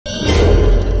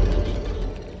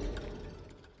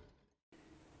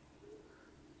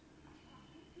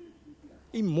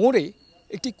এই মোরে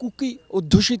একটি কুকি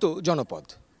অধ্যুষিত জনপদ,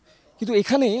 কিন্তু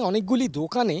এখানে অনেকগুলি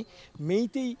দোকানে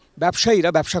মেইতেই ব্যবসায়ীরা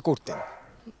ব্যবসা করতেন।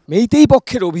 মেইতেই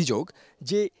পক্ষের অভিযোগ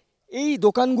যে এই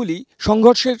দোকানগুলি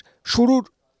সংঘর্ষের শুরুর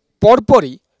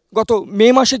পরপরই, গত মে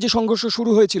মাসে যে সংঘর্ষ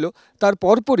শুরু হয়েছিল তার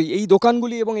পরপরই এই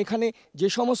দোকানগুলি এবং এখানে যে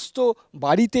সমস্ত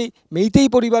বাড়িতে মেইতেই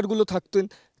পরিবারগুলো থাকতেন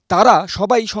তারা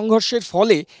সবাই সংঘর্ষের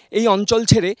ফলে এই অঞ্চল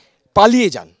ছেড়ে পালিয়ে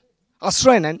যান,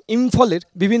 আশ্রয় নেন ইম্ফলের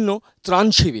বিভিন্ন ত্রাণ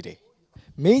শিবিরে।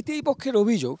 মেইতেই পক্ষের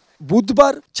অভিযোগ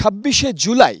বুধবার ২৬শে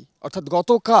জুলাই অর্থাৎ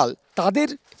গতকাল তাদের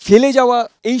ফেলে যাওয়া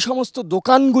এই সমস্ত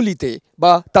দোকানগুলিতে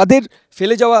বা তাদের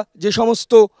ফেলে যাওয়া যে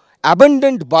সমস্ত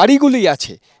অ্যাবান্ডেন্ট বাড়িগুলি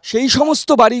আছে সেই সমস্ত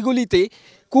বাড়িগুলিতে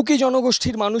কুকি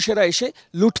জনগোষ্ঠীর মানুষেরা এসে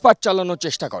লুটপাট চালানোর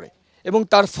চেষ্টা করে এবং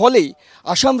তার ফলেই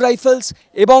আসাম রাইফেলস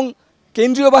এবং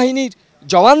কেন্দ্রীয় বাহিনীর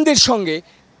জওয়ানদের সঙ্গে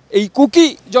এই কুকি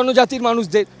জনজাতির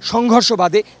মানুষদের সংঘর্ষ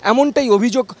বাধে, এমনটাই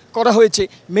অভিযোগ করা হয়েছে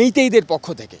মেইতেইদের পক্ষ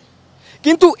থেকে।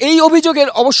 কিন্তু এই অভিযোগের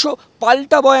অবশ্য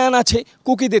পাল্টা বয়ান আছে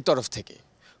কুকিদের তরফ থেকে।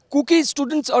 কুকি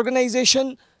স্টুডেন্টস অর্গানাইজেশন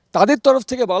তাদের তরফ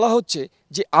থেকে বলা হচ্ছে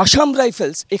যে আসাম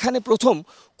রাইফেলস এখানে প্রথম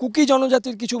কুকি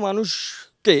জনজাতির কিছু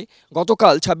মানুষকে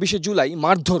গতকাল ২৬শে জুলাই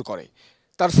মারধর করে।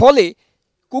 তার ফলে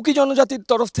কুকি জনজাতির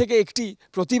তরফ থেকে একটি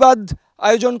প্রতিবাদ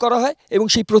আয়োজন করা হয় এবং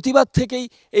সেই প্রতিবাদ থেকেই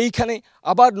এইখানে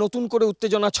আবার নতুন করে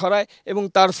উত্তেজনা ছড়ায় এবং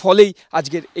তার ফলেই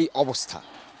আজকের এই অবস্থা।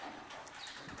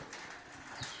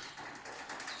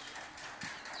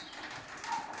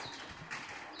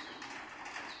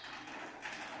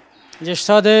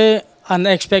 Yesterday,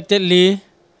 unexpectedly,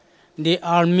 the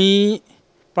army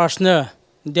personnel,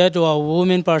 that were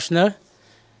women personnel,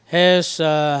 has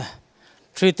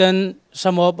threatened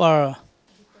some of our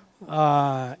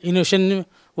innocent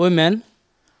women.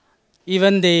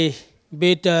 Even they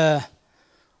beat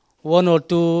one or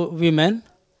two women.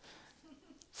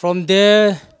 From there,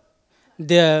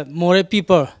 the Moreh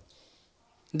people,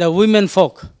 the women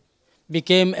folk,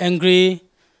 became angry.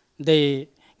 They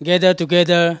gathered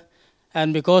together. And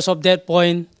because of that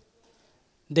point,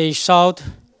 they shout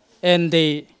and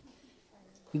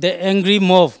the angry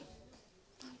mob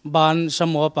burned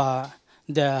some of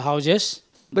their houses.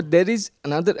 But there is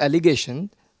another allegation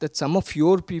that some of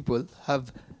your people have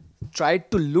tried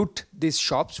to loot these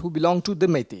shops who belong to the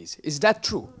Meiteis. Is that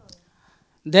true?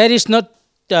 That is not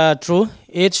true.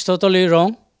 It's totally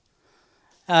wrong.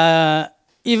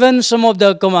 Even some of the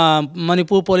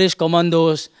Manipur police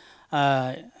commandos,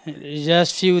 just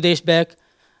few days back,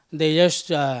 they just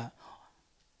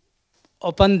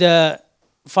opened the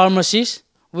pharmacies,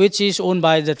 which is owned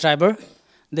by the tribe.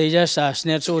 They just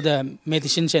snatch all the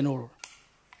medicines and all.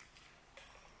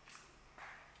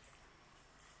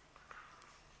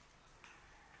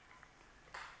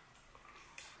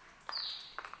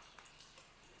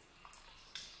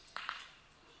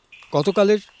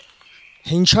 গতকালের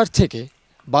হিংসার থেকে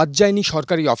বাদ যায়নি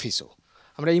সরকারি অফিসও।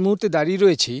 আমরা এই মুহূর্তে দাঁড়িয়ে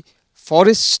রয়েছি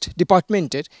ফরেস্ট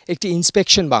ডিপার্টমেন্টের একটি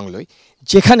ইন্সপেকশন বাংলোয়,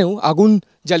 যেখানেও আগুন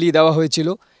জ্বালিয়ে দেওয়া হয়েছিল,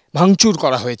 ভাঙচুর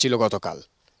করা হয়েছিল গতকাল।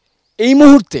 এই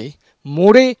মুহূর্তে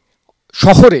মোরে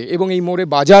শহরে এবং এই মোরে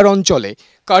বাজার অঞ্চলে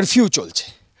কারফিউ চলছে।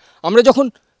 আমরা যখন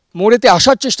মোরেতে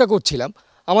আসার চেষ্টা করছিলাম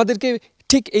আমাদেরকে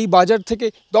ঠিক এই বাজার থেকে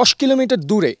 ১০ কিলোমিটার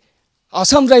দূরে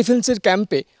আসাম রাইফেলসের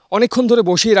ক্যাম্পে অনেকক্ষণ ধরে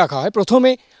বসিয়ে রাখা হয়।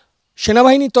 প্রথমে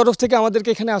সেনাবাহিনীর তরফ থেকে আমাদেরকে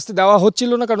এখানে আসতে দেওয়া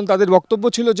হচ্ছিল না, কারণ তাদের বক্তব্য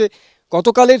ছিল যে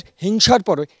গতকালের হিংসার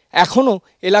পরে এখনও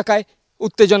এলাকায়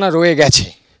উত্তেজনা রয়ে গেছে।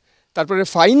 তারপরে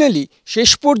ফাইনালি শেষ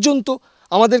পর্যন্ত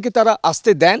আমাদেরকে তারা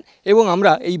আসতে দেন এবং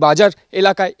আমরা এই বাজার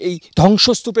এলাকায় এই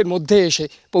ধ্বংসস্তূপের মধ্যে এসে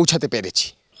পৌঁছাতে পেরেছি।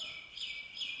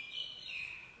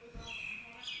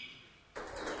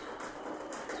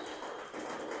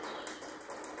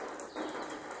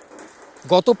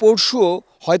 গত পরশুও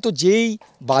হয়তো যেই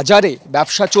বাজারে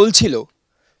ব্যবসা চলছিল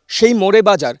সেই মোরে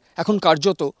বাজার এখন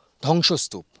কার্যত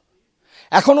ধ্বংসস্তূপ।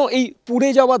 এখনও এই পুড়ে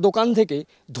যাওয়া দোকান থেকে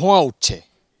ধোঁয়া উঠছে।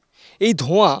 এই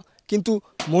ধোঁয়া কিন্তু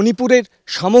মণিপুরের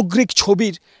সামগ্রিক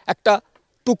ছবির একটা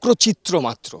টুকরো চিত্র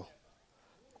মাত্র।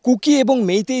 কুকি এবং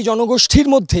মেইতেই জনগোষ্ঠীর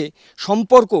মধ্যে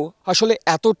সম্পর্ক আসলে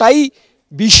এতটাই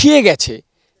বিষিয়ে গেছে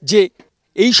যে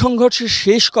এই সংঘর্ষের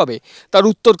শেষ কবে তার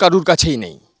উত্তর কারুর কাছেই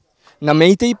নেই। না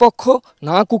মেইতেই পক্ষ,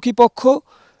 না কুকি পক্ষ,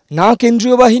 না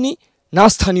কেন্দ্রীয় বাহিনী, না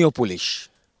স্থানীয় পুলিশ।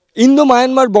 ইন্দো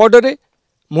মায়ানমার বর্ডারে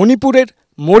মণিপুরের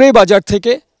মোরে বাজার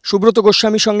থেকে সুব্রত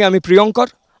গোস্বামীর সঙ্গে আমি প্রিয়ঙ্কর,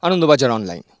 আনন্দবাজার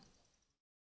অনলাইন।